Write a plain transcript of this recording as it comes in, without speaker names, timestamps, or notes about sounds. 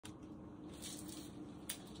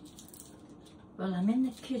Well, I'm in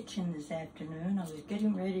the kitchen this afternoon. I was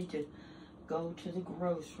getting ready to go to the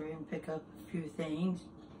grocery and pick up a few things.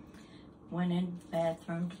 Went in the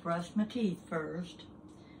bathroom to brush my teeth first.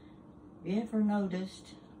 Have you ever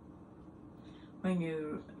noticed when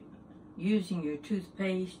you're using your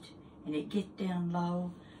toothpaste and it gets down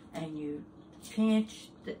low and you pinch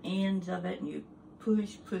the ends of it and you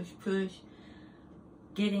push,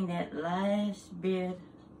 getting that last bit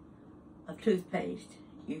of toothpaste?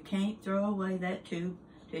 You can't throw away that tube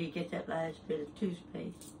till you get that last bit of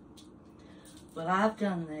toothpaste. Well, I've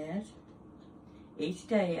done that. Each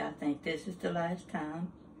day I think this is the last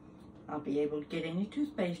time I'll be able to get any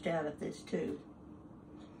toothpaste out of this tube.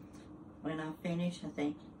 When I finish, I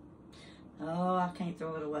think, oh, I can't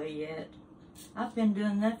throw it away yet. I've been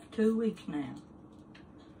doing that for 2 weeks now.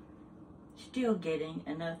 Still getting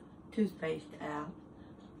enough toothpaste out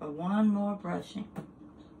for one more brushing.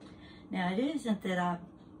 Now, it isn't that I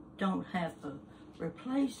don't have a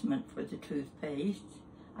replacement for the toothpaste.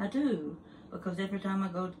 I do, because every time I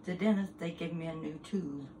go to the dentist, they give me a new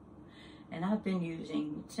tube. And I've been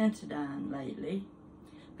using Sensodyne lately.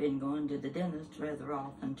 Been going to the dentist rather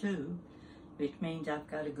often too, which means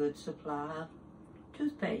I've got a good supply of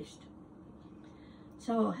toothpaste.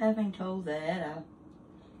 So, having told that, I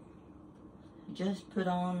just put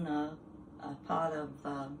on a pot of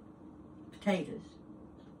potatoes.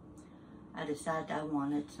 I decided I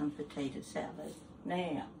wanted some potato salad.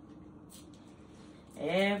 Now,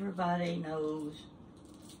 everybody knows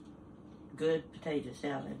good potato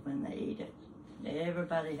salad when they eat it.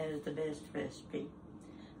 Everybody has the best recipe.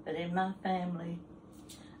 But in my family,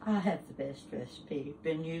 I have the best recipe.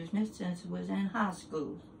 Been using it since I was in high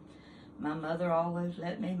school. My mother always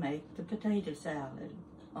let me make the potato salad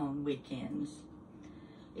on weekends.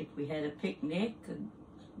 If we had a picnic, a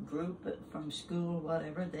group from school,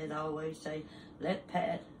 whatever, they'd always say, let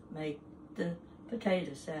Pat make the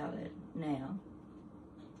potato salad. Now,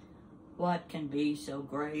 what can be so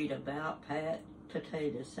great about Pat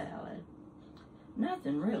potato salad?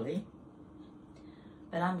 Nothing really.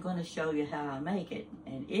 But I'm going to show you how I make it.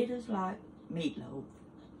 And it is like meatloaf.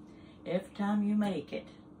 Every time you make it,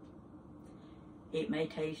 it may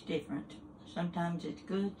taste different. Sometimes it's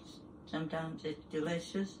good, sometimes it's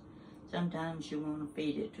delicious, sometimes you want to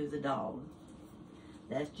feed it to the dog.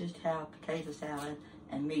 That's just how potato salad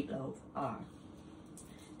and meatloaf are.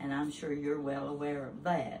 And I'm sure you're well aware of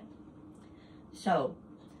that. So,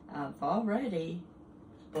 I've already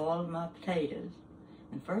boiled my potatoes.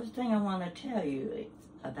 And first thing I want to tell you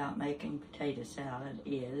about making potato salad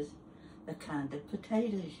is the kind of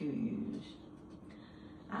potatoes you use.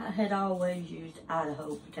 I had always used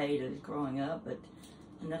Idaho potatoes growing up, but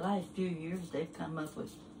in the last few years they've come up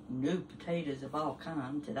with new potatoes of all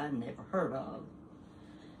kinds that I've never heard of.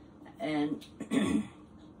 And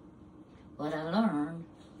what I learned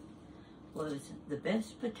was the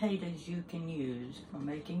best potatoes you can use for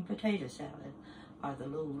making potato salad are the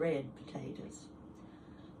little red potatoes.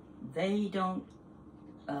 They don't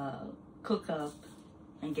cook up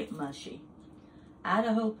and get mushy.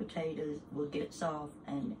 Idaho potatoes will get soft,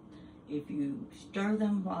 and if you stir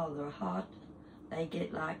them while they're hot, they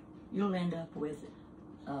get like, you'll end up with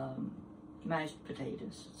mashed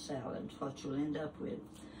potatoes salad, what you'll end up with.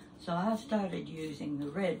 So I started using the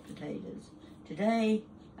red potatoes. Today,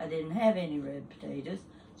 I didn't have any red potatoes,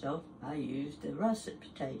 so I used the russet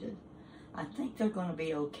potatoes. I think they're going to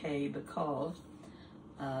be okay because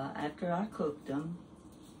after I cooked them,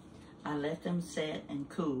 I let them set and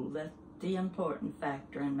cool. That's the important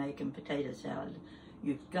factor in making potato salad.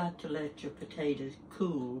 You've got to let your potatoes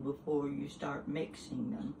cool before you start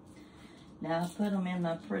mixing them. Now I put them in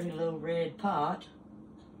my pretty little red pot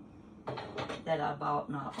that I bought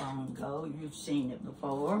not long ago. You've seen it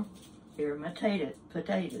before. Here are my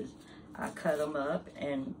potatoes. I cut them up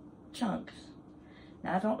in chunks.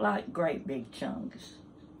 Now I don't like great big chunks.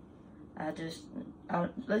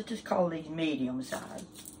 Let's just call these medium size.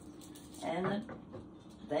 And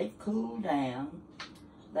they've cooled down.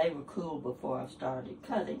 They were cool before I started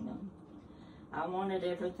cutting them. I wanted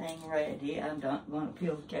everything ready. I'm not going to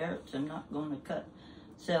peel carrots. I'm not going to cut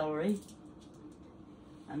celery.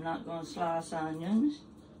 I'm not going to slice onions.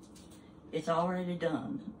 It's already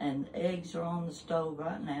done. And the eggs are on the stove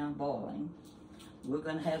right now boiling. We're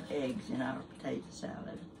going to have eggs in our potato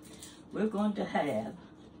salad. We're going to have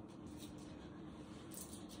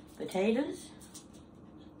potatoes,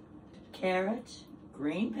 carrots,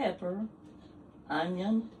 green pepper,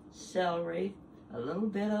 onion, celery, a little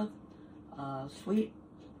bit of sweet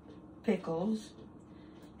pickles,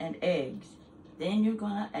 and eggs. Then you're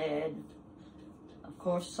going to add, of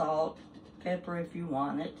course, salt, pepper if you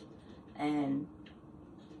want it, and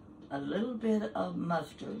a little bit of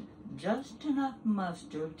mustard, just enough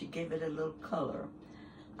mustard to give it a little color.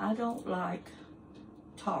 I don't like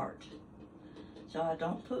tart, so I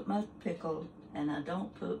don't put much pickle and I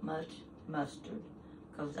don't put much mustard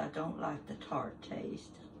because I don't like the tart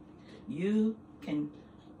taste. You can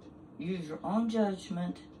use your own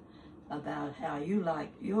judgment about how you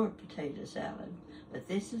like your potato salad, but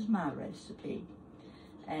this is my recipe.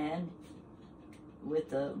 And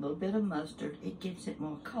with a little bit of mustard, it gives it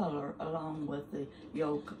more color along with the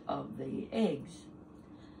yolk of the eggs.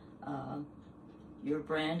 Your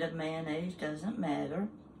brand of mayonnaise doesn't matter.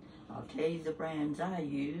 I'll tell you the brands I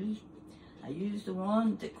use. I use the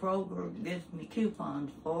one that Kroger gives me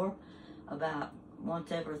coupons for about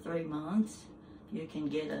once every 3 months. You can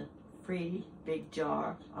get a free big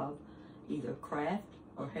jar of either Kraft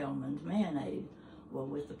or Hellmann's mayonnaise. Well,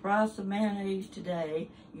 with the price of mayonnaise today,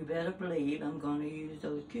 you better believe I'm going to use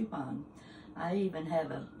those coupons. I even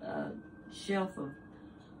have a shelf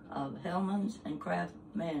of Hellmann's and Kraft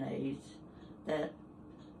mayonnaise that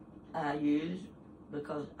I use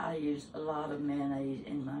because I use a lot of mayonnaise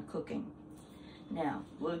in my cooking. Now,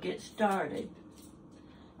 we'll get started.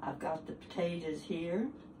 I've got the potatoes here.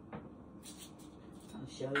 I'll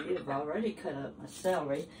show you. I've already cut up my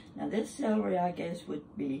celery. Now, this celery, I guess, would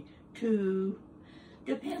be 2.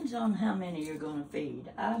 Depends on how many you're going to feed.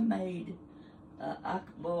 I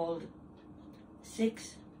boiled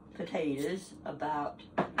 6 potatoes about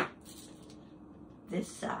this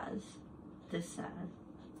size.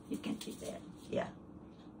 You can see that, yeah.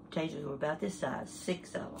 Potatoes were about this size,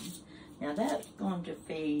 6 of them. Now that's going to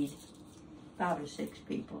feed 5 or 6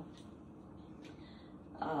 people.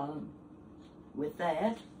 With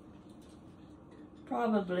that,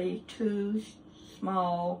 probably 2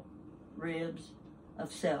 small ribs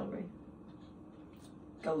of celery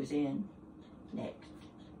goes in next.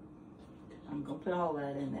 I'm going to put all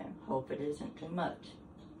that in there. Hope it isn't too much.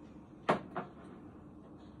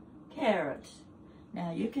 Carrots.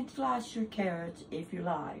 Now you can slice your carrots if you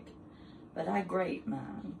like, but I grate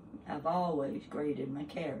mine. I've always grated my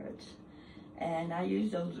carrots. And I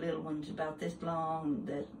use those little ones about this long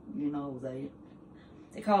that, you know,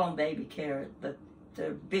 they call them baby carrot, but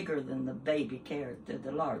they're bigger than the baby carrot. They're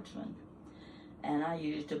the large one. And I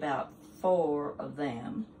used about 4 of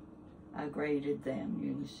them. I grated them.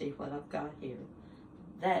 You can see what I've got here.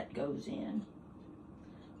 That goes in.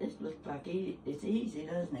 This looks like it's easy,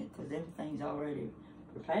 doesn't it? Because everything's already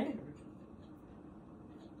prepared.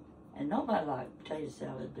 And nobody likes potato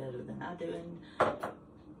salad better than I do. And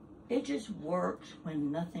it just works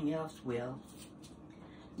when nothing else will.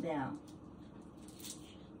 Now,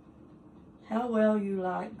 how well you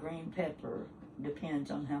like green pepper depends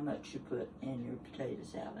on how much you put in your potato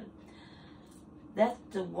salad. That's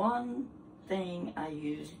the one thing I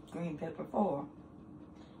use green pepper for,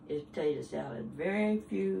 is potato salad. Very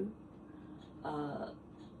few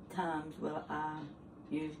times will I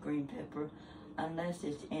use green pepper unless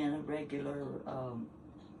it's in a regular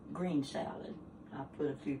green salad. I put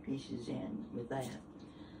a few pieces in with that.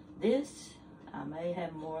 This, I may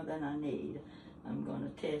have more than I need. I'm going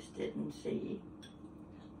to test it and see.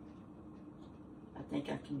 I think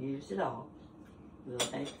I can use it all. We'll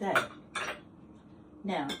take that.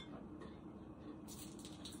 Now,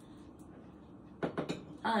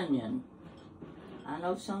 onion. I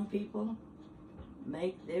know some people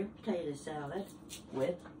make their potato salad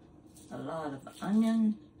with a lot of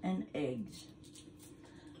onion and eggs.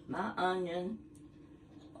 My onion,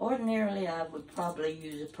 ordinarily I would probably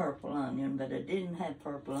use a purple onion, but I didn't have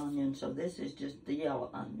purple onion, so this is just the yellow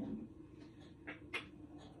onion.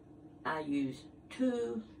 I use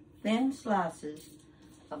 2 thin slices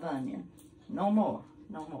of onion. No more,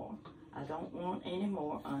 no more. I don't want any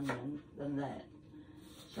more onion than that.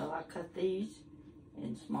 So I cut these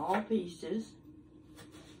in small pieces.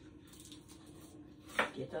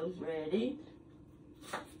 Get those ready.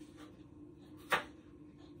 I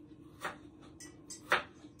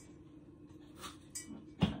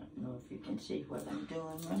don't know if you can see what I'm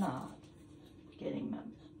doing or not. Getting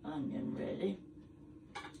my onion ready.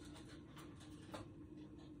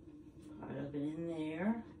 Part of it in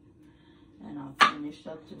there. And I'll finish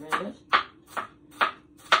up the rest.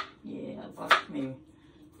 Yeah, watch me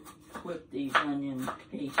whip these onion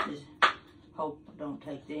pieces. Hope I don't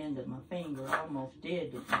take the end of my finger. I almost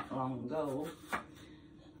did not long ago.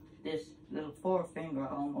 This little forefinger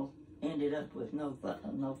almost ended up with no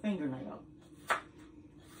fingernail.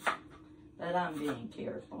 But I'm being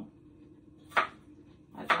careful.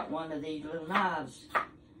 I got one of these little knives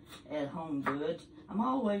at Home Goods. I'm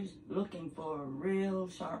always looking for a real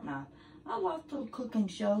sharp knife. I watch those cooking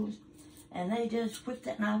shows and they just whip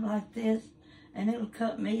that knife like this and it'll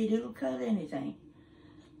cut meat, it'll cut anything.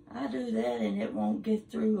 I do that and it won't get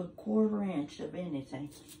through a 1/4 inch of anything.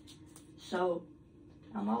 So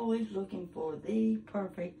I'm always looking for the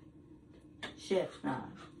perfect chef's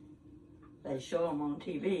knife. They show them on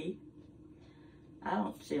TV. I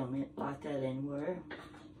don't see them like that anywhere.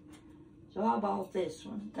 So I bought this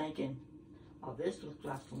one thinking, oh, this looks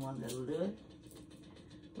like the one that'll do it.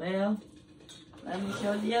 Well, let me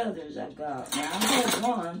show the others I got. Now I had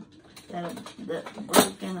one that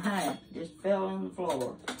broke in half, just fell on the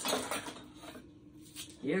floor.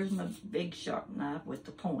 Here's my big sharp knife with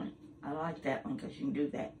the point. I like that one because you can do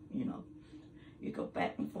that, you know. You go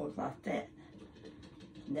back and forth like that.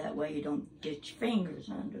 That way you don't get your fingers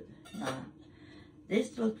under the knife.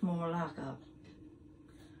 This looks more like a,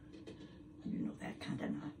 you know, that kind of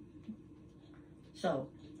knife. So,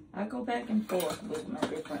 I go back and forth with my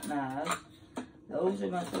different knives. Those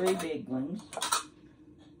are my 3 big ones.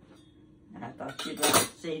 I thought you'd like to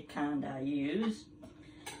see the kind I use.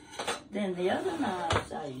 Then the other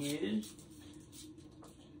knives I use,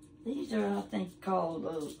 these are, I think,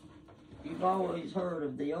 called, you've always heard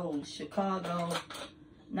of the old Chicago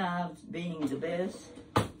knives being the best.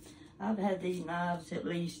 I've had these knives at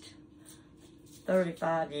least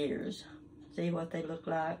 35 years. See what they look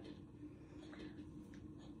like?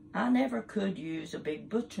 I never could use a big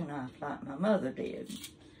butcher knife like my mother did.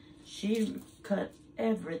 She cut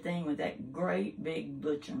everything with that great big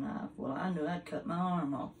butcher knife. Well, I knew I'd cut my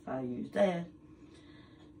arm off if I used that.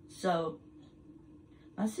 So,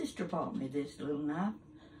 my sister bought me this little knife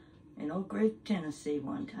in Oak Ridge, Tennessee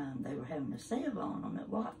one time. They were having a sale on them at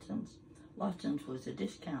Watson's. Watson's was a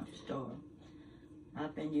discount store.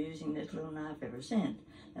 I've been using this little knife ever since.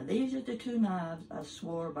 Now, these are the 2 knives I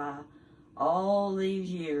swore by all these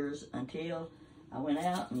years until I went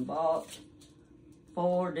out and bought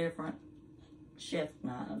 4 different chef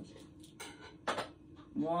knives.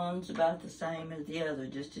 One's about the same as the other,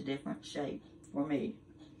 just a different shape for me.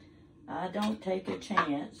 I don't take a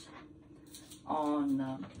chance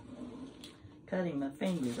on cutting my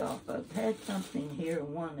fingers off. I've had something here I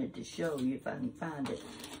wanted to show you if I can find it.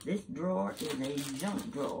 This drawer is a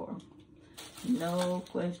junk drawer. No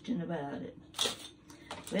question about it.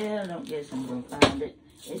 Well, I don't guess I'm going to find it.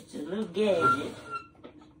 It's a little gadget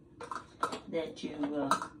that you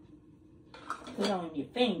put on your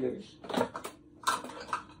fingers.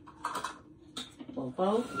 Well,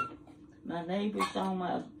 folks, my neighbor saw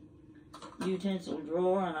my utensil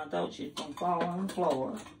drawer and I thought she was going to fall on the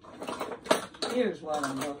floor. Here's what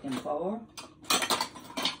I'm looking for.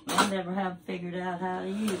 I never have figured out how to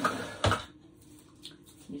use it.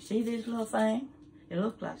 You see this little thing? It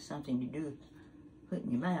looks like something you do put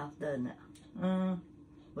in your mouth, doesn't it?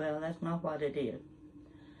 Well, that's not what it is.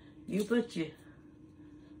 You put your,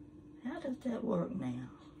 how does that work now?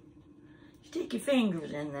 Stick your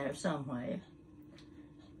fingers in there somewhere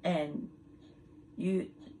and you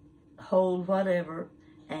hold whatever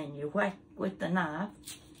and you whack with the knife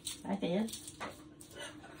like this.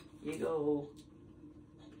 You go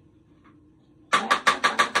whack.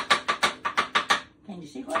 Can you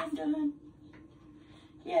see what I'm doing?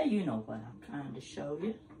 Yeah, you know what I'm trying to show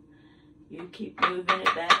you. You keep moving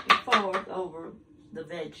it back and forth over the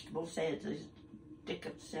vegetable, say it's a stick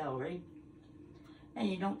of celery, and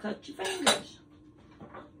you don't cut your fingers.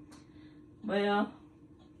 Well,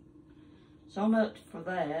 so much for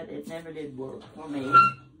that. It never did work for me.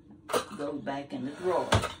 It goes back in the drawer.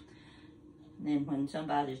 And then when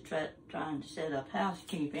somebody's trying to set up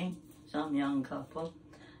housekeeping, some young couple,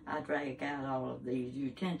 I drag out all of these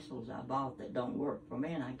utensils I bought that don't work for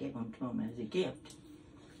me, and I give them to them as a gift.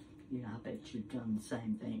 You know, I bet you've done the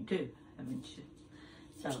same thing too, haven't you?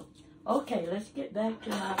 So, okay, let's get back to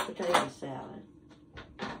my potato salad.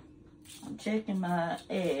 I'm checking my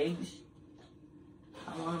eggs.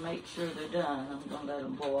 I want to make sure they're done. I'm going to let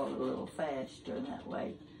them boil a little faster, and that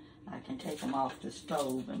way I can take them off the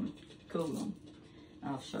stove and cool them.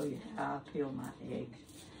 And I'll show you how I peel my eggs.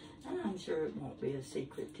 And I'm sure it won't be a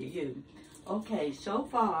secret to you. Okay, so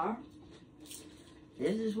far,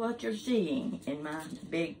 this is what you're seeing in my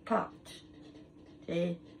big pot.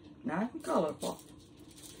 See? Nice and colorful.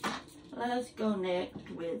 Let's go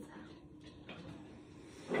next with,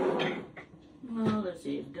 well, let's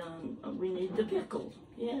see, it's done. We need the pickles.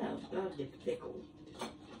 Yeah, I've got to get the pickles.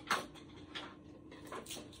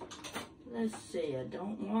 Let's see, I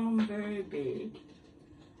don't want them very big.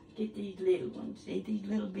 Get these little ones. See these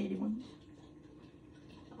little bitty ones?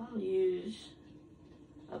 I'll use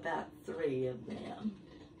about 3 of them.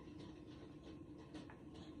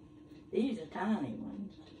 These are tiny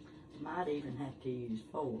ones. Might even have to use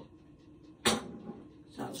 4.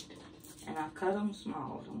 So, And I cut them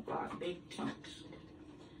small, don't like big chunks.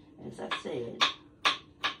 As I said,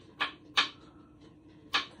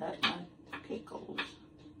 cut my pickles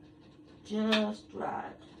just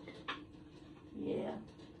right. Yeah,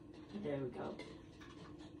 there we go.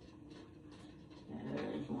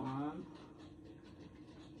 There's one.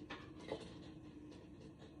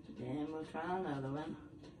 Then we'll try another one.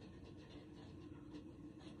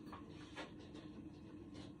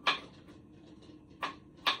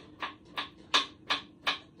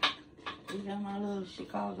 See how my little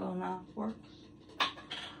Chicago knife works?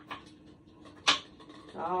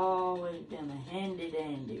 It's always been a handy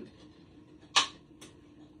dandy.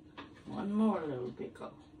 One more little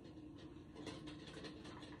pickle.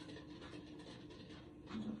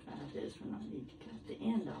 I'll try this one. I need to cut the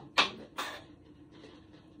end off of it.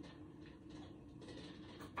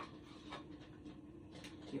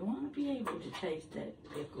 You want to be able to taste that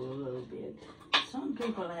pickle a little bit. Some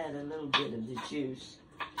people add a little bit of the juice.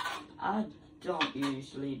 I don't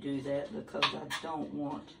usually do that because I don't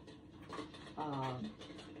want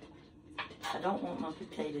my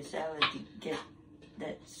potato salad to get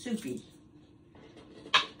that soupy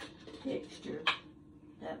texture.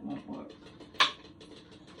 That won't work.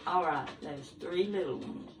 All right, there's 3 little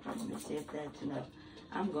ones. Let me see if that's enough.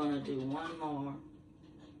 I'm going to do one more.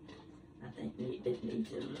 I think it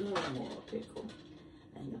needs a little more pickle.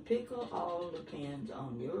 And the pickle all depends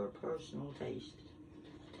on your personal taste.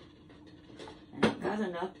 And I've got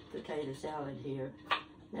enough potato salad here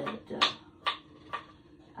that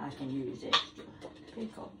I can use extra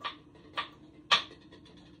pickle.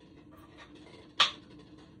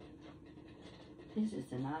 This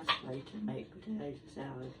is a nice way to make potato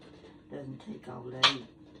salad. Doesn't take all day.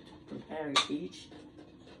 Prepare each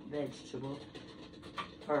vegetable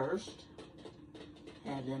first.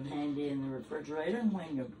 Have them handy in the refrigerator, and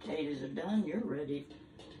when your potatoes are done, you're ready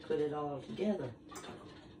to put it all together.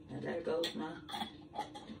 Now there goes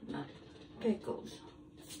my pickles.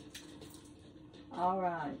 All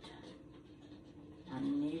right. I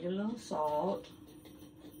need a little salt.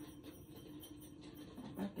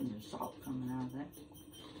 I reckon there's salt coming out of there.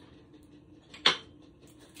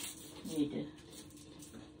 Need to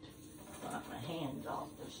wipe my hands off,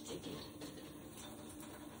 they're sticky.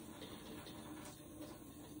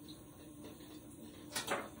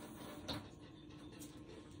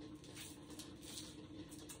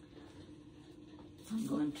 I'm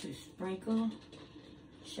going to sprinkle,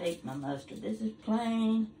 shape my mustard. This is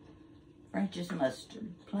plain French's mustard,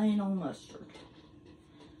 plain old mustard.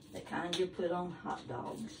 The kind you put on hot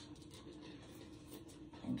dogs.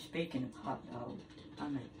 And speaking of hot dogs, I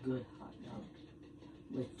make good hot dogs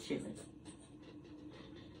with chili.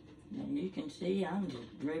 Now you can see I'm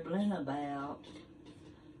just dribbling about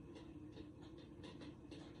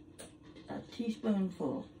a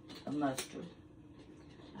teaspoonful of mustard.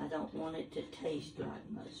 I don't want it to taste like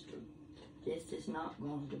mustard. This is not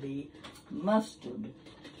going to be mustard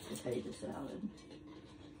potato salad,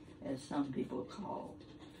 as some people call.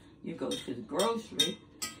 You go to the grocery,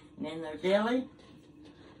 and in their deli,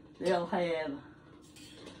 they'll have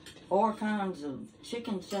 4 kinds of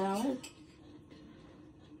chicken salad,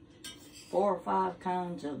 4 or 5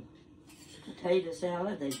 kinds of potato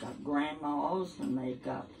salad. They've got grandma's, and they've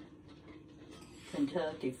got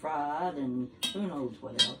Kentucky Fried, and who knows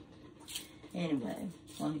what else. Anyway,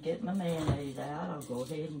 want to get my mayonnaise out. I'll go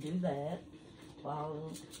ahead and do that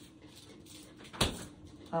while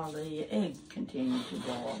the egg continues to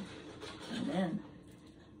boil. And then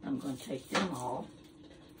I'm going to take them off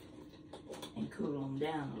and cool them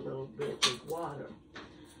down a little bit with water.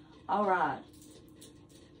 All right.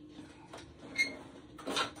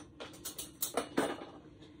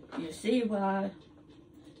 You see why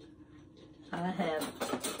I have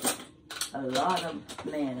a lot of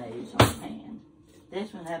mayonnaise on hand.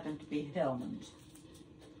 This one happens to be Hellmann's.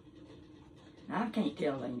 I can't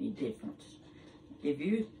tell any difference. If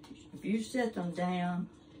you set them down,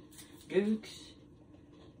 Duke's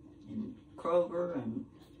and Kroger and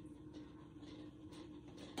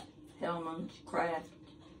Hellmann's, Kraft,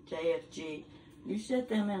 JFG, you set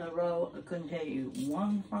them in a row, I couldn't tell you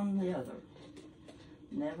one from the other.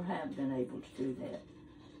 Never have been able to do that.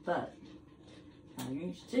 But now you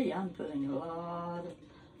can see I'm putting a lot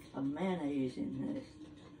of mayonnaise in this.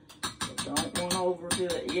 But don't want to overdo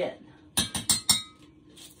it yet.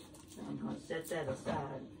 So I'm going to set that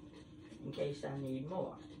aside in case I need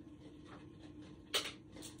more.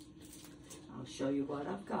 I'll show you what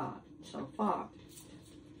I've got so far.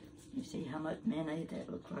 You see how much mayonnaise? That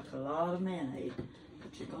looks like a lot of mayonnaise.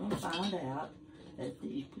 But you're going to find out that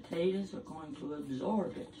these potatoes are going to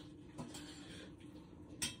absorb it.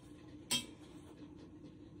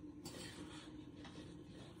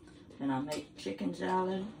 When I make chicken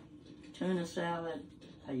salad, tuna salad,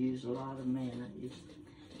 I use a lot of mayonnaise.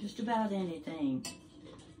 Just about anything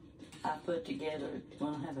I put together is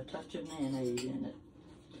going to have a touch of mayonnaise in it.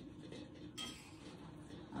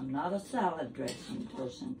 I'm not a salad dressing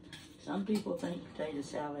person. Some people think potato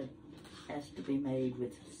salad has to be made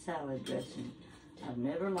with salad dressing. I've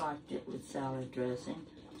never liked it with salad dressing.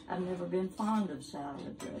 I've never been fond of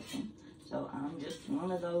salad dressing. So I'm just one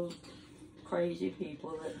of those crazy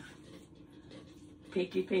people that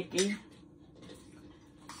picky.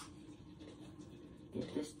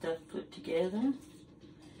 Get this stuff put together.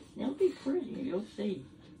 It'll be pretty, you'll see.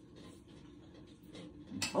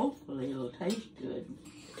 And hopefully it'll taste good.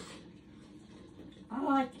 I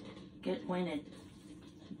like it when it's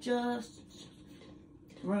just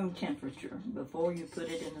room temperature before you put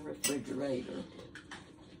it in the refrigerator.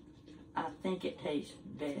 I think it tastes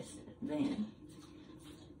best then.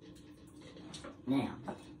 Now,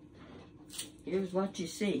 here's what you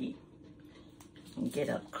see. And get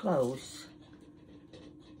up close.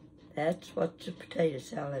 That's what the potato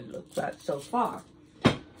salad looks like so far.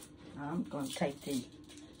 I'm going to take the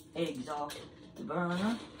eggs off the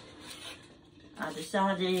burner. I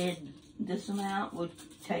decided this amount would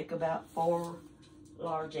take about 4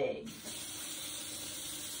 large eggs.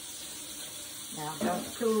 Now I've got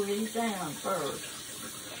to cool these down first.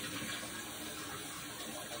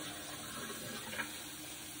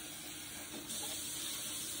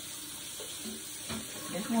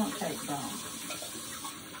 This won't take long.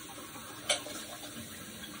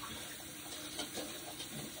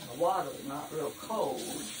 The water's not real cold,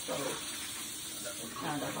 so it's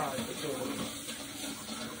kind of hard to do.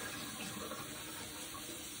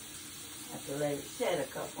 I have to let it set a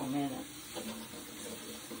couple minutes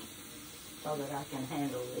so that I can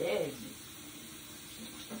handle the eggs.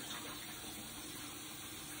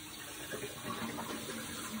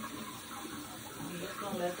 I'm just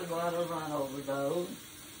going to let the water run over those.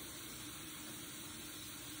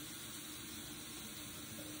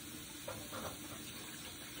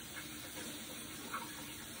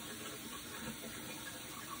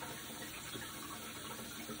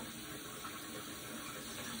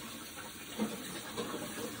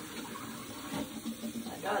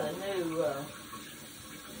 Got a new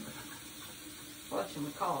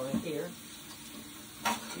whatchamacallit here.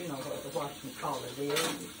 You know what the whatchamacallit is.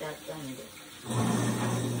 It's that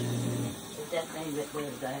thing that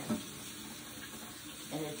does that.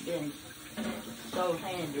 And it's been so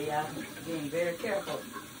handy. I'm being very careful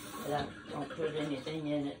that I don't put anything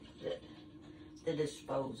in it that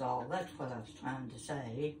dispose all. That's what I was trying to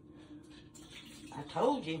say. I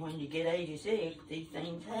told you when you get 86, these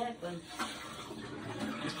things happen.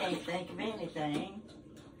 You can't think of anything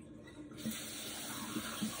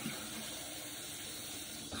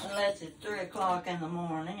unless it's 3 o'clock in the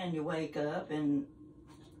morning and you wake up and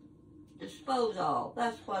dispose all.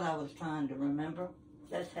 That's what I was trying to remember.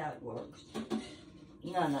 That's how it works.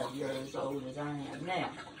 None of you are as old as I am. Now,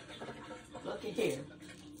 look at here.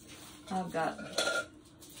 I've got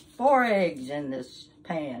 4 eggs in this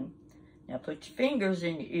pan. Now put your fingers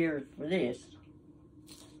in your ears for this.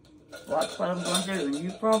 Watch what I'm going to do, and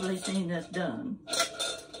you've probably seen this done.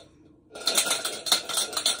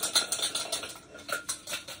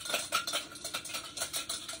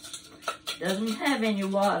 Doesn't have any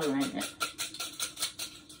water in it.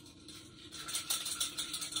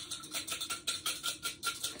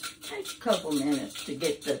 Takes a couple minutes to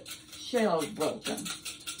get the shells broken.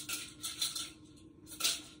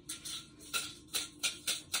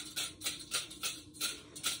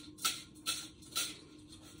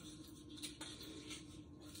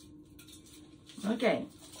 Okay,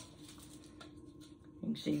 you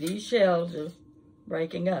can see these shells are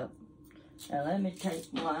breaking up. Now let me take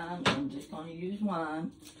one. I'm just going to use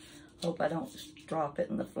one. Hope I don't drop it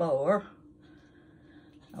in the floor.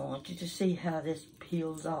 I want you to see how this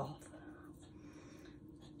peels off.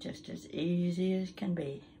 Just as easy as can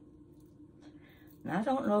be. And I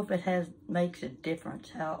don't know if it makes a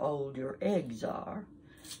difference how old your eggs are,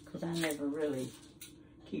 because I never really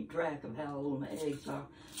keep track of how old my eggs are.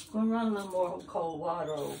 I'm going to run a little more cold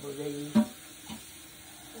water over these,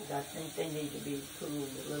 because I think they need to be cooled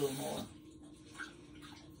a little more.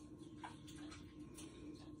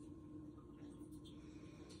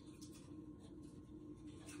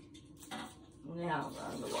 Now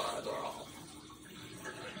run the water off.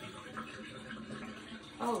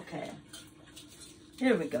 Okay,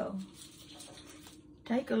 here we go.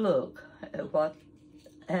 Take a look at what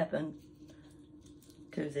happened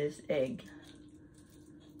to this egg.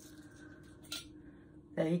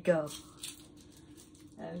 There you go.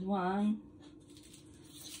 There's one.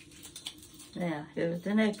 Now, here's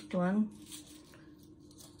the next one.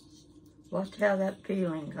 Watch how that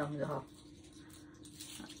peeling comes off.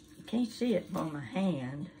 I can't see it on my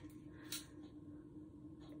hand.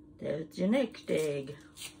 There's your next egg.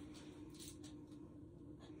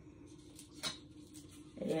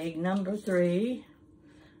 Egg number 3.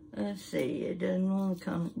 Let's see, it doesn't want to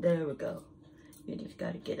come. There we go. You just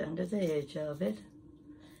got to get under the edge of it.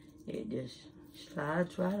 It just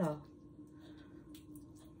slides right off.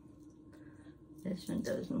 This one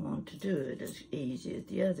doesn't want to do it as easy as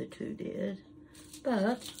the other 2 did,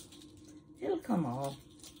 but it'll come off.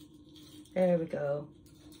 There we go.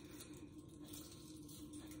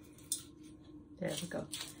 There we go.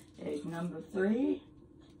 Egg number 3.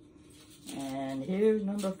 And here's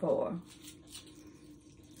number 4.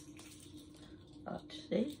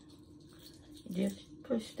 See? Just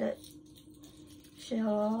push that shell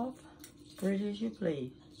off, pretty as you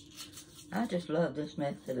please. I just love this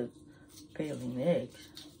method of peeling the eggs.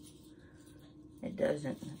 It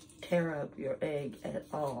doesn't tear up your egg at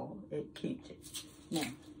all. It keeps it.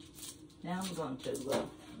 Now I'm going to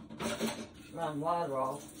run water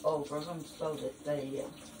off over them so that they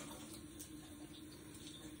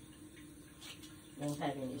won't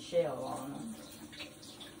have any shell on them.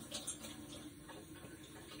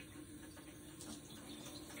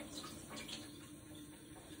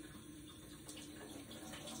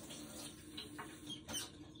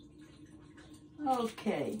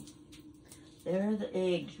 Okay, there are the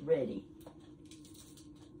eggs ready.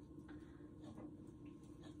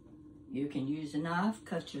 You can use a knife,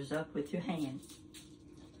 cut yours up with your hand,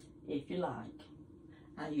 if you like.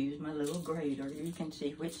 I use my little grater. You can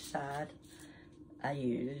see which side I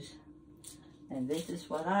use. And this is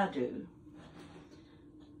what I do.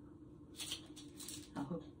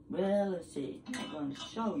 Well, let's see. I'm not going to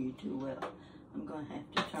show you too well. I'm going to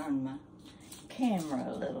have to turn my camera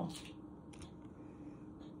a little.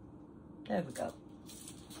 There we go.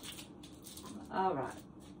 All right.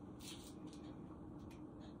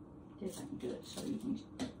 See if I can do it so you can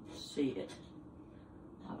see it.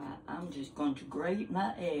 All right, I'm just going to grate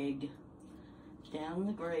my egg down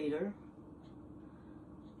the grater.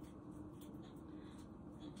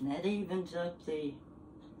 And that evens up the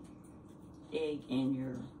egg in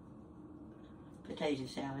your potato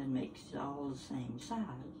salad, makes it all the same size.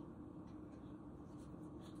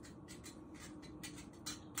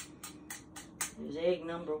 There's egg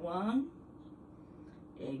number 1,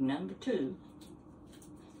 egg number 2.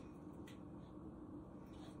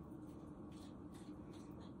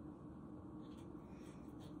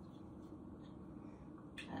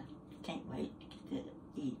 I can't wait to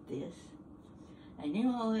eat this. And you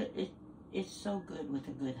know, it's so good with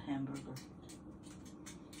a good hamburger.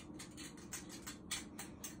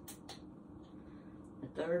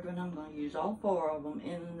 The third one, I'm going to use all 4 of them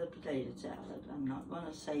in the potato salad. I'm not going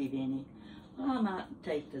to save any. Well, I might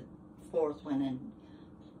take the 4th one and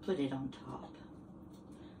put it on top.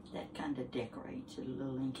 That kind of decorates it a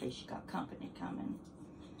little in case you got company coming.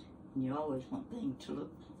 And you always want things to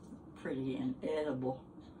look pretty and edible.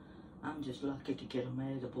 I'm just lucky to get them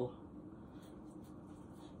edible.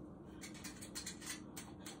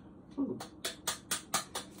 Ooh.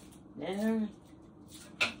 There.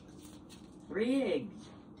 3 eggs.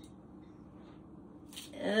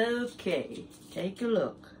 Okay, take a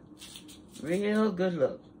look. Real good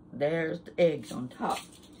look. There's the eggs on top.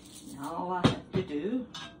 Now all I have to do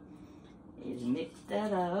is mix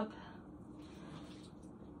that up.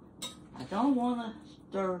 I don't want to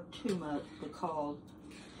stir too much because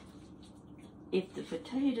if the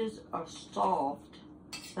potatoes are soft,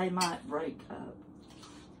 they might break up.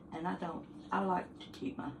 And I like to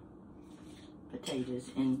keep my potatoes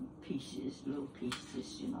in pieces, little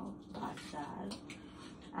pieces, you know, bite size.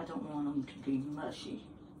 I don't want them to be mushy.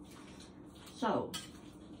 So,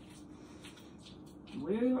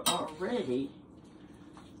 we are ready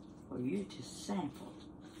for you to sample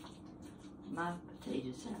my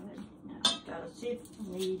potato salad. Now, I've got to see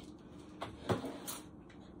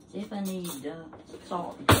if I need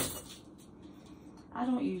salt. I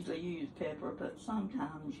don't usually use pepper, but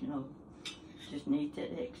sometimes, you know, just need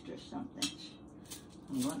that extra something.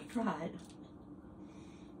 I'm going to try it.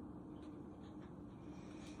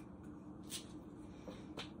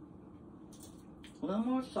 A little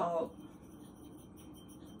more salt.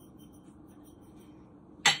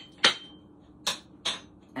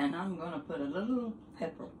 And I'm going to put a little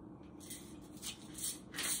pepper.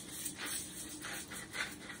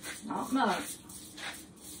 Not much.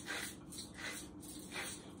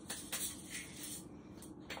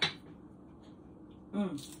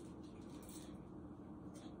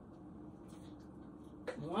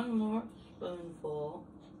 One more spoonful.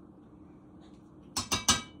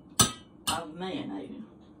 of mayonnaise.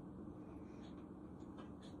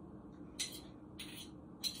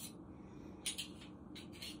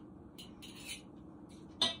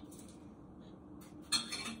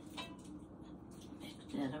 Mix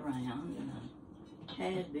that around and a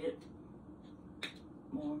tad bit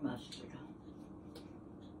more mustard.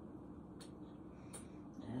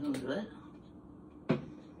 That'll do it.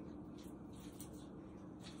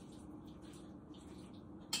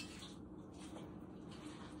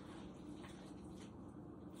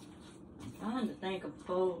 Trying to think if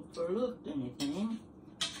I've overlooked anything.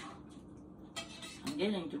 I'm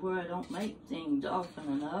getting to where I don't make things often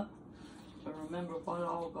enough to remember what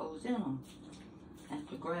all goes in them. I have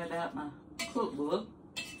to grab out my cookbook,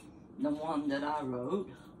 the one that I wrote,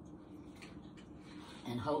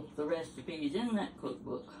 and hope the recipe's in that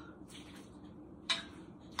cookbook.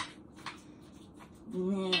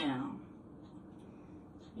 Now,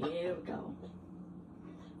 here we go.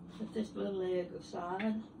 Put this little egg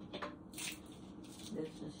aside. This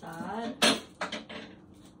aside,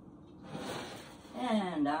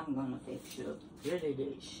 and I'm gonna fix you a pretty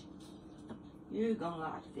dish. You're gonna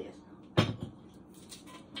like this. I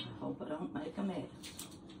hope I don't make a mess.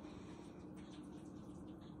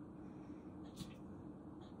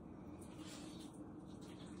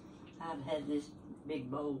 I've had this big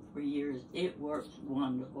bowl for years. It works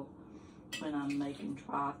wonderful when I'm making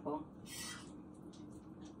trifle,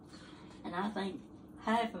 and I think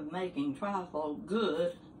half of making trifle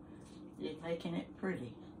good is making it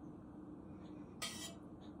pretty.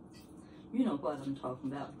 You know what I'm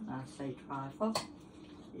talking about when I say trifle.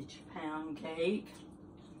 It's your pound cake,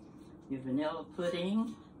 your vanilla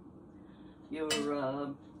pudding, your,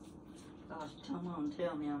 gosh, come on,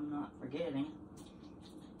 tell me I'm not forgetting.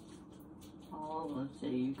 Oh, let's see,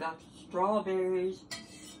 you got strawberries.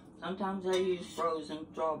 Sometimes I use frozen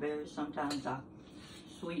strawberries, sometimes I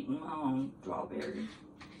sweeten my own strawberries.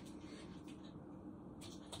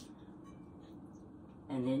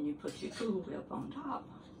 And then you put your Cool Whip on top.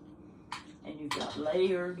 And you've got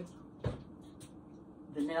layered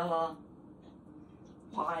vanilla,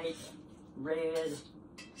 white, red.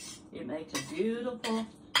 It makes a beautiful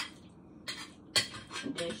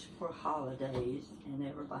dish for holidays, and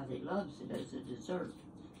everybody loves it as a dessert.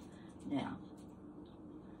 Now,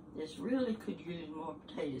 this really could use more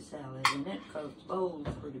potato salad, and that bowl's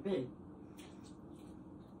pretty big.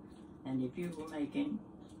 And if you were making,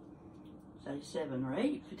 say, 7 or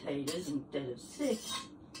 8 potatoes instead of 6,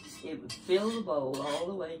 it would fill the bowl all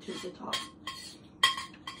the way to the top.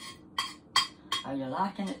 Are you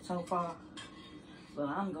liking it so far? Well,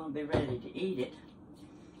 I'm going to be ready to eat it.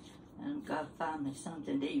 And I've got to find me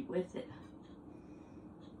something to eat with it.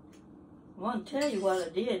 I want to tell you what I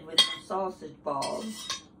did with my sausage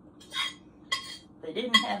balls. They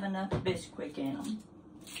didn't have enough Bisquick in them.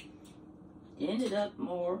 It ended up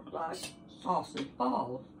more like sausage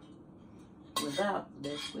balls without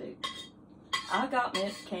Bisquick. I got me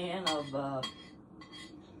a can of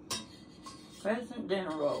Crescent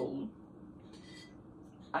Dinner Roll.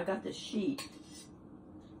 I got the sheet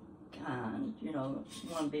kind, you know,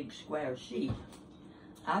 one big square sheet.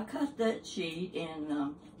 I cut that sheet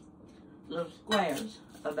in little squares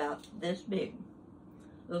about this big,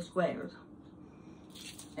 little squares.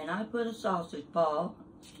 And I put a sausage ball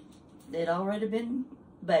that had already been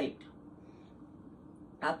baked.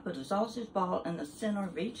 I put a sausage ball in the center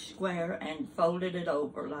of each square and folded it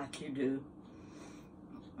over like you do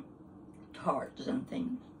tarts and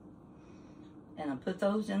things. And I put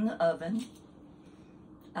those in the oven.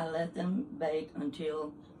 I let them bake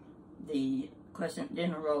until the Crescent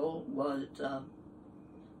Dinner Roll was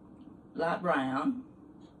light brown,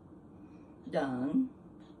 done,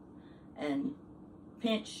 and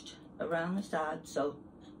pinched around the side so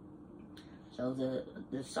the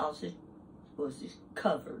sausage was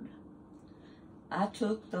covered. I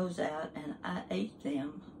took those out and I ate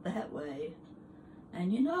them that way,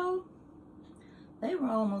 and you know, they were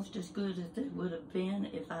almost as good as they would have been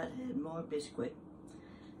if I'd had more Bisquick.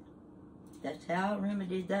 That's how I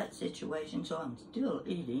remedied that situation, so I'm still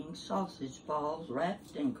eating sausage balls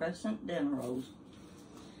wrapped in Crescent Dinner Rolls.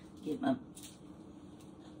 Get my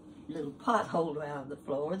little pot holder out of the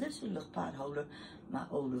floor. This is a little pot holder my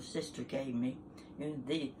older sister gave me. And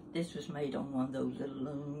this was made on one of those little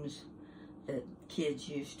looms that kids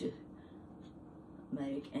used to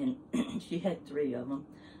make, and she had 3 of them.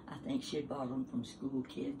 I think she had bought them from school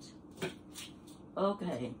kids.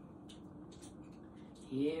 Okay,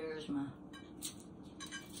 here's my,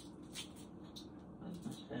 where's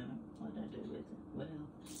my spoon? What did I do with it? Well,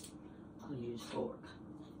 I'll use fork.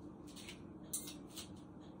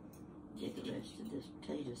 Get the rest of this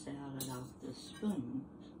potato salad off the spoon.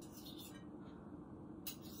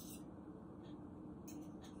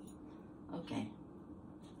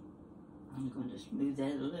 going to smooth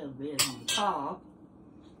that a little bit on top.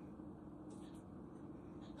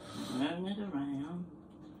 Turn it around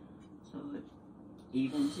so it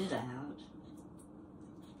evens it out.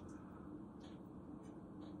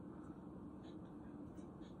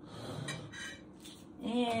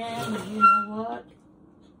 And you know what?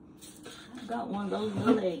 I've got one of those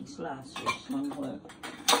little egg slicers somewhere.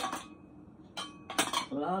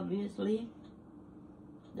 Well, obviously,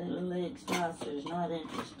 the little egg slicer is not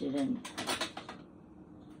interested in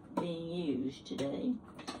being used today.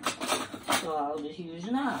 So I'll just use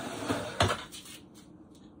a knife.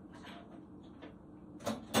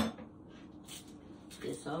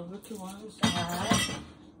 This over to one side.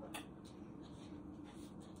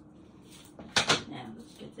 Now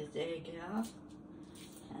let's get this egg out.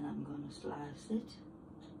 And I'm going to slice it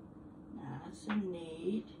nice and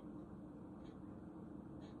neat.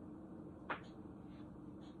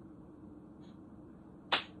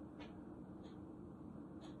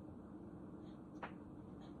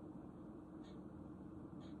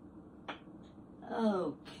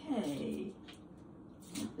 Okay,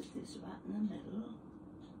 I'll put this right in the middle.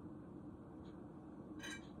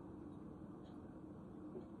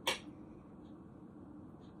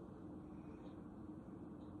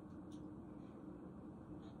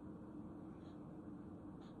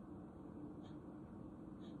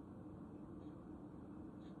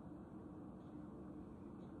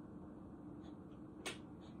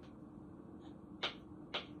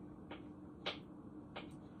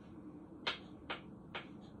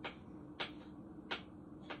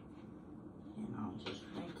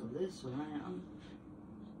 This around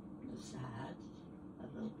the sides a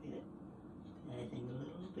little bit, adding a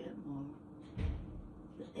little bit more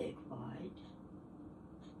the egg white.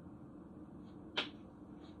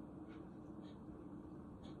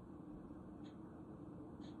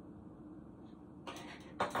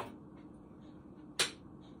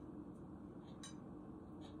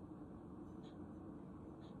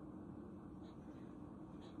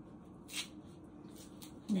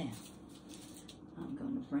 Now, I'm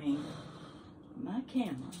going to bring my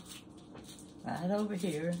camera right over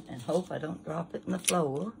here and hope I don't drop it in the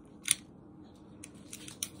floor.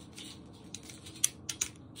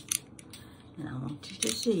 And I want you to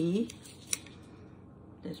see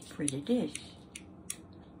this pretty dish.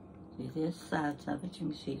 See this sides of it, you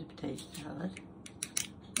can see the potato salad.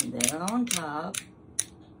 And there on top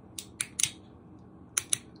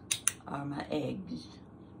are my eggs.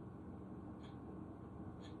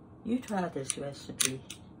 You try this recipe.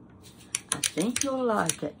 I think you'll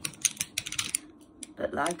like it.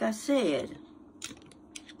 But like I said,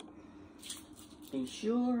 be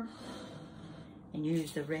sure and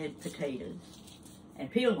use the red potatoes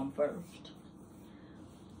and peel them first.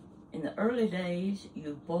 In the early days,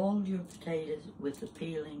 you boiled your potatoes with the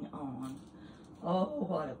peeling on. Oh,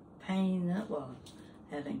 what a pain that was,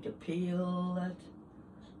 having to peel that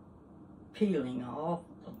peeling off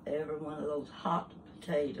of every one of those hot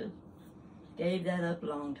potatoes. Gave that up a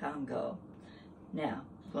long time ago. Now,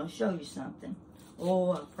 I'm going to show you something.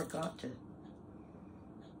 Oh, I forgot to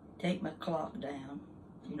take my clock down.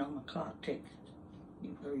 You know, my clock ticks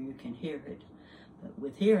where you can hear it. But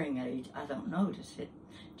with hearing aids, I don't notice it.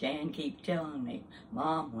 Jan keeps telling me,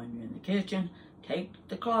 Mom, when you're in the kitchen, take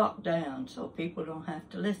the clock down so people don't have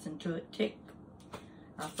to listen to it tick.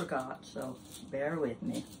 I forgot, so bear with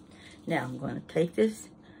me. Now, I'm going to take this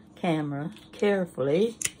camera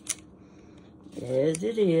carefully, as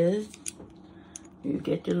it is. You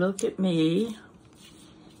get to look at me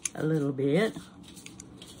a little bit.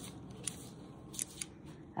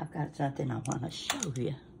 I've got something I want to show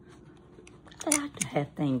you. I like to have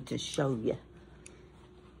things to show you.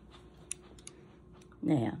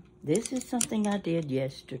 Now, this is something I did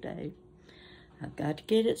yesterday. I've got to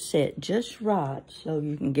get it set just right so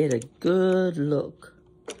you can get a good look.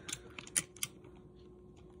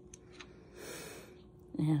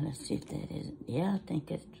 Now, let's see if that is, yeah, I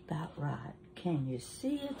think it's about right. Can you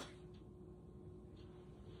see it?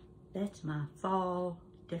 That's my fall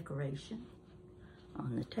decoration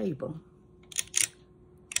on the table.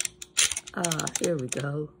 Here we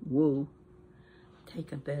go. Woo.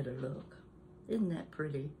 Take a better look. Isn't that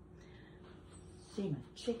pretty? See my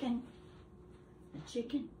chicken? The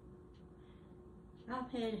chicken?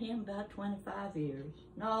 I've had him about 25 years.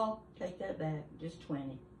 No, take that back. Just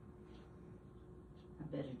 20.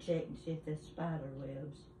 I better check and see if there's spider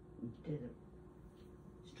webs instead of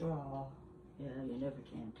straw. Yeah, you never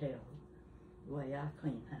can tell the way I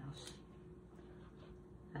clean house.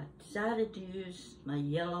 I decided to use my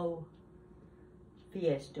yellow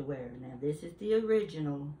Fiesta ware. Now, this is the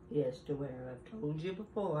original Fiesta ware. I've told you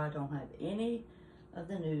before, I don't have any of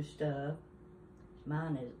the new stuff.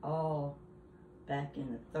 Mine is all back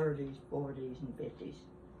in the 30s, 40s, and 50s.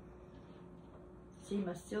 See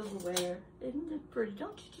my silverware? Isn't it pretty?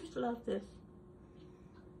 Don't you just love this?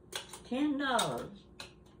 $10.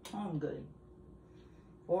 Home good.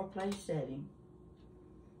 4-place setting.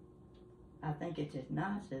 I think it's as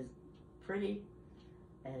nice, as pretty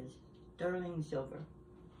as sterling silver.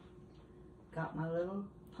 Got my little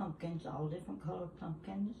pumpkins, all different colored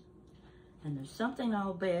pumpkins. And there's something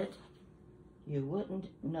I'll bet you wouldn't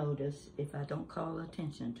notice if I don't call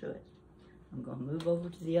attention to it. I'm gonna move over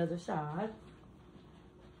to the other side.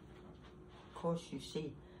 Of course, you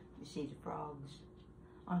see the frogs.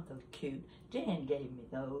 Aren't those cute? Jan gave me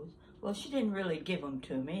those. Well, she didn't really give them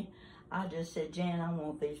to me. I just said, Jan, I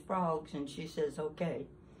want these frogs, and she says, okay.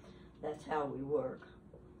 That's how we work.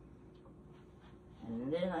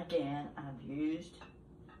 And then again, I've used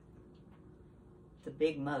the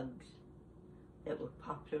big mugs that were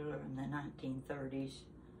popular in the 1930s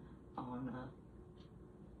on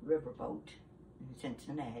a riverboat in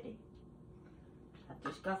Cincinnati. I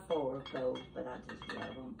just got 4 of those, but I just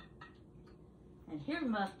love them. And here's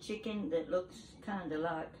my chicken that looks kind of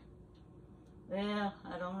like, well,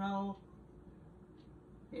 I don't know.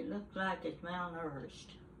 It looks like it's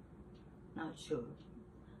malnourished. Not sure.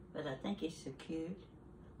 But I think it's so cute.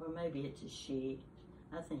 Or maybe it's a she.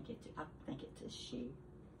 I think it's a she.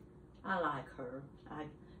 I like her. I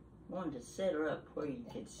wanted to set her up where you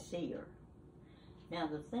could see her. Now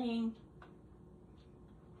the thing,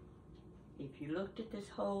 if you looked at this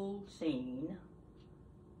whole scene,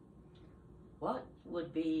 what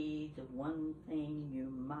would be the one thing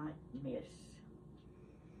you might miss?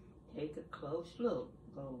 Take a close look.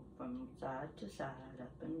 Go from side to side,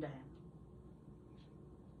 up and down.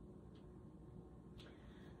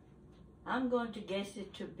 I'm going to guess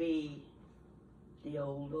it to be the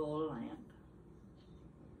old oil lamp.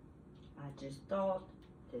 I just thought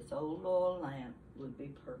this old oil lamp would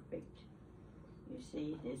be perfect. You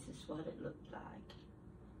see, this is what it looked like.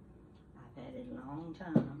 I've had it a long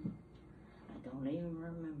time. I don't even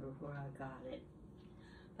remember where I got it.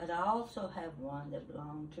 But I also have one that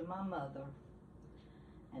belonged to my mother.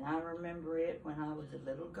 And I remember it when I was a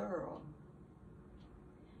little girl.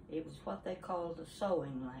 It was what they called a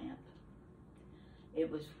sewing lamp. It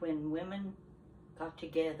was when women got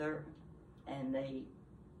together and they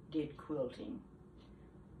did quilting.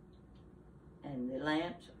 And the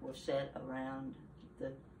lamps were set around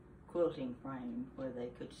the quilting frame where they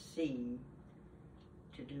could see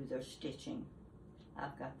to do their stitching.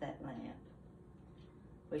 I've got that lamp,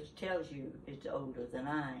 which tells you it's older than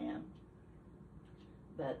I am.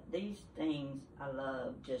 But these things I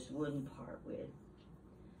love, just wouldn't part with.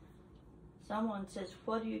 Someone says,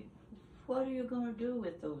 what are you going to do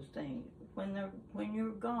with those things when you're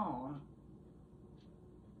gone?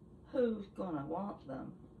 Who's going to want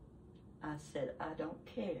them? I said, I don't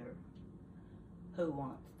care who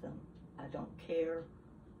wants them. I don't care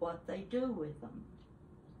what they do with them,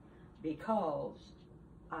 because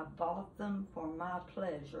I bought them for my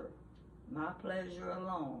pleasure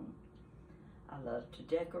alone. I love to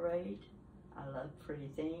decorate. I love pretty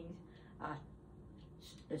things. I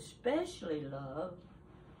especially love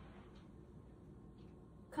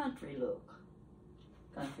country look.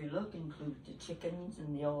 Country look includes the chickens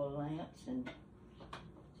and the oil lamps, and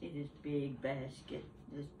see this big basket,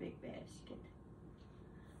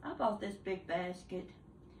 I bought this big basket.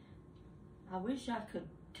 I wish I could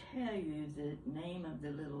tell you the name of the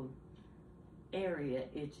little area.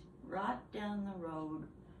 It's right down the road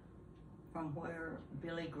from where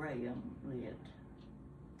Billy Graham lived.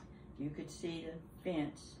 You could see the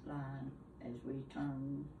fence line as we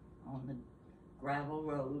turned on the gravel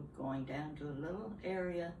road going down to a little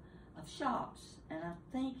area of shops, and I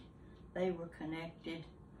think they were connected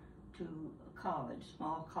to a college,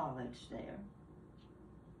 small college there.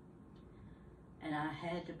 And I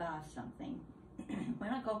had to buy something. When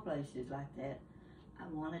I go places like that, I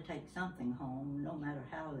want to take something home, no matter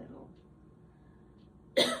how little.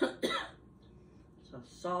 So I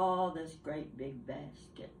saw this great big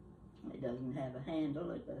basket. It doesn't have a handle,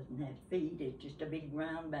 it doesn't have feet, it's just a big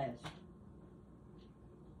round basket.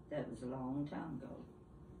 That was a long time ago.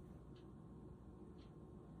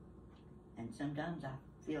 And sometimes I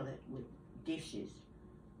fill it with dishes.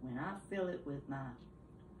 When I fill it with my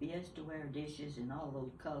Fiesta-ware dishes in all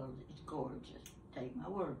those colors, it's gorgeous. Take my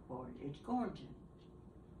word for it, it's gorgeous.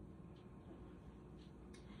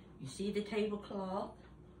 You see the tablecloth?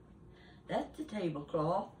 That's the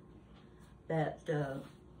tablecloth that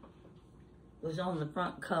was on the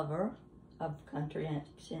front cover of Country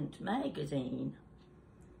Accents magazine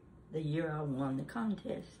the year I won the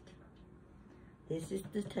contest. This is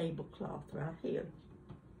the tablecloth right here.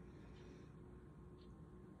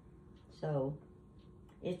 So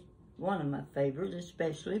it's one of my favorites,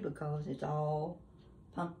 especially because it's all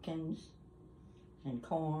pumpkins and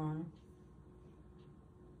corn.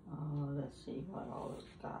 Let's see what all it's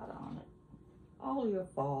got on it. All your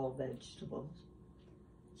fall vegetables.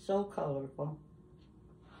 So colorful.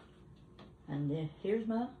 And then here's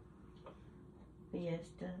my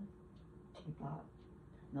Fiesta teapot.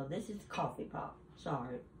 No, this is coffee pot.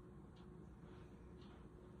 Sorry.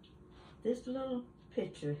 This little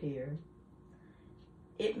picture here,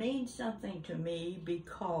 it means something to me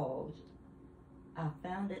because I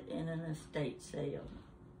found it in an estate sale.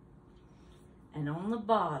 And on the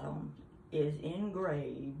bottom is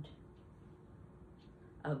engraved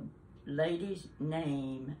a lady's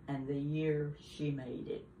name and the year she made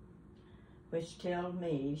it, which tells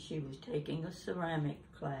me she was taking a ceramic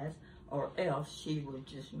class, or else she was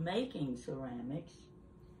just making ceramics.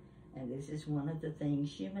 And this is one of the things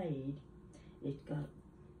she made. It's got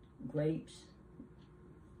grapes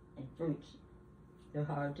and fruits. They're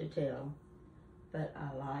hard to tell, but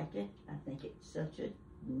I like it. I think it's such a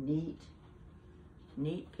neat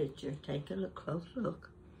picture. Take a close look.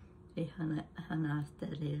 See how nice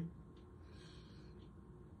that is.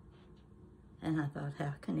 And I thought,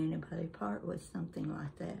 how can anybody part with something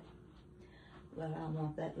like that? But I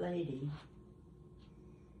want that lady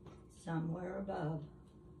somewhere above.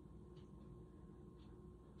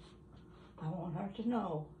 I want her to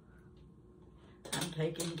know I'm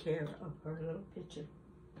taking care of her little picture.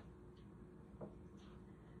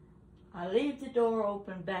 I leave the door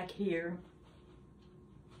open back here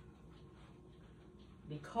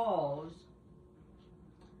because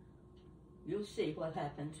you'll see what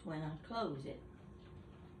happens when I close it.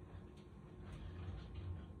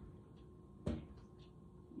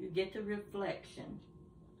 You get the reflection.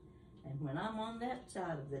 And when I'm on that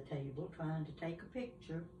side of the table trying to take a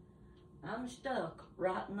picture, I'm stuck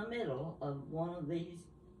right in the middle of one of these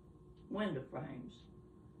window frames.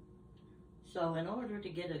 So in order to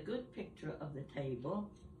get a good picture of the table,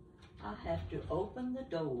 I have to open the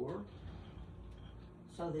door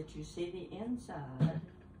so that you see the inside,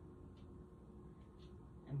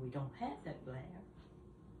 and we don't have that glare.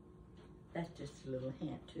 That's just a little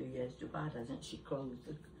hint to you as to why doesn't she close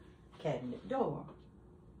the cabinet door.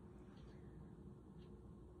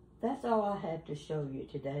 That's all I have to show you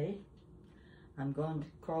today. I'm going to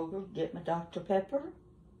Kroger, get my Dr. Pepper.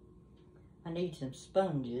 I need some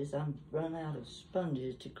sponges. I've run out of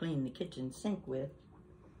sponges to clean the kitchen sink with.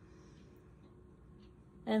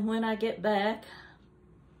 And when I get back,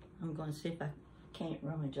 I'm going to see if I can't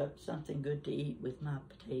rummage up something good to eat with my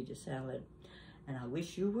potato salad. And I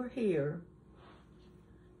wish you were here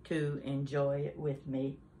to enjoy it with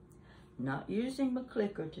me. Not using my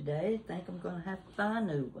clicker today. I think I'm going to have to buy a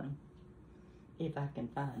new one. If I can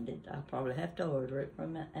find it. I'll probably have to order it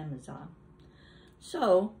from Amazon.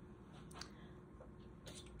 So,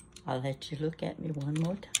 I'll let you look at me one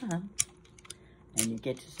more time. And you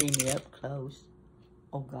get to see me up close.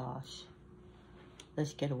 Oh gosh.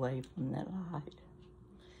 Let's get away from that light.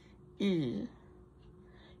 Ew.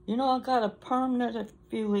 You know, I got a permanent a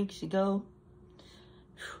few weeks ago.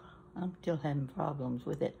 Whew, I'm still having problems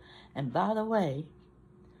with it. And by the way,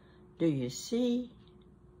 do you see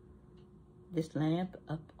this lamp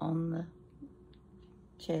up on the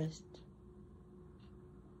chest?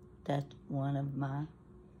 That's one of my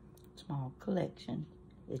small collection.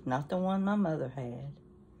 It's not the one my mother had,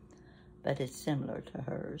 but it's similar to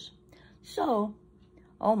hers. So,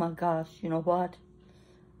 oh my gosh, you know what?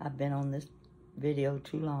 I've been on this video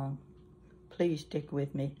too long. Please stick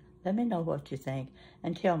with me. Let me know what you think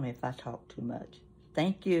and tell me if I talk too much.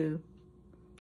 Thank you.